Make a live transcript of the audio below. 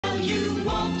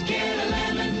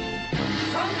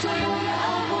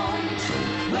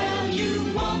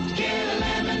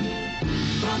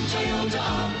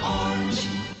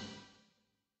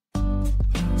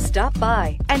Stop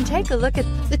by and take a look at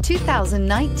the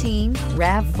 2019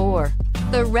 RAV4.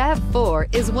 The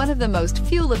RAV4 is one of the most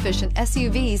fuel-efficient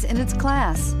SUVs in its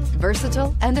class.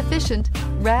 Versatile and efficient,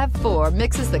 RAV4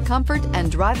 mixes the comfort and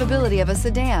drivability of a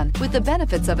sedan with the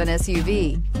benefits of an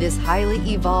SUV. This highly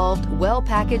evolved,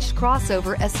 well-packaged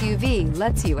crossover SUV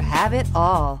lets you have it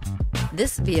all.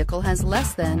 This vehicle has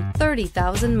less than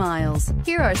 30,000 miles.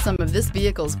 Here are some of this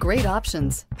vehicle's great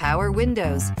options: power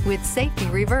windows with safety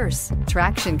reverse,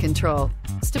 traction control,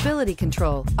 stability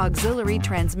control, auxiliary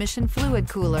transmission fluid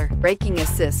cooler, braking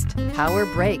assist, power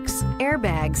brakes,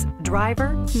 airbags,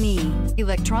 driver, knee,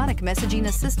 electronic messaging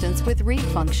assistance with read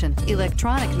function,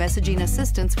 electronic messaging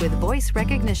assistance with voice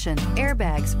recognition,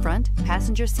 airbags, front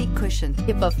passenger seat cushion.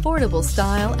 If affordable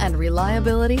style and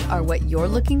reliability are what you're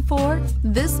looking for,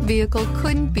 this vehicle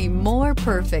couldn't be more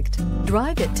perfect.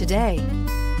 Drive it today.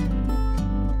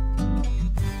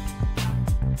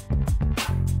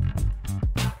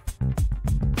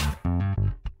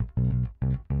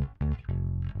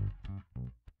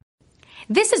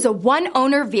 This is a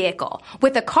one-owner vehicle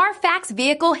with a Carfax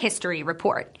Vehicle History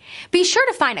Report. Be sure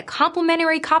to find a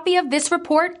complimentary copy of this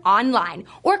report online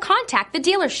or contact the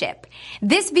dealership.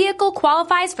 This vehicle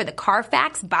qualifies for the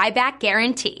Carfax Buyback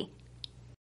Guarantee.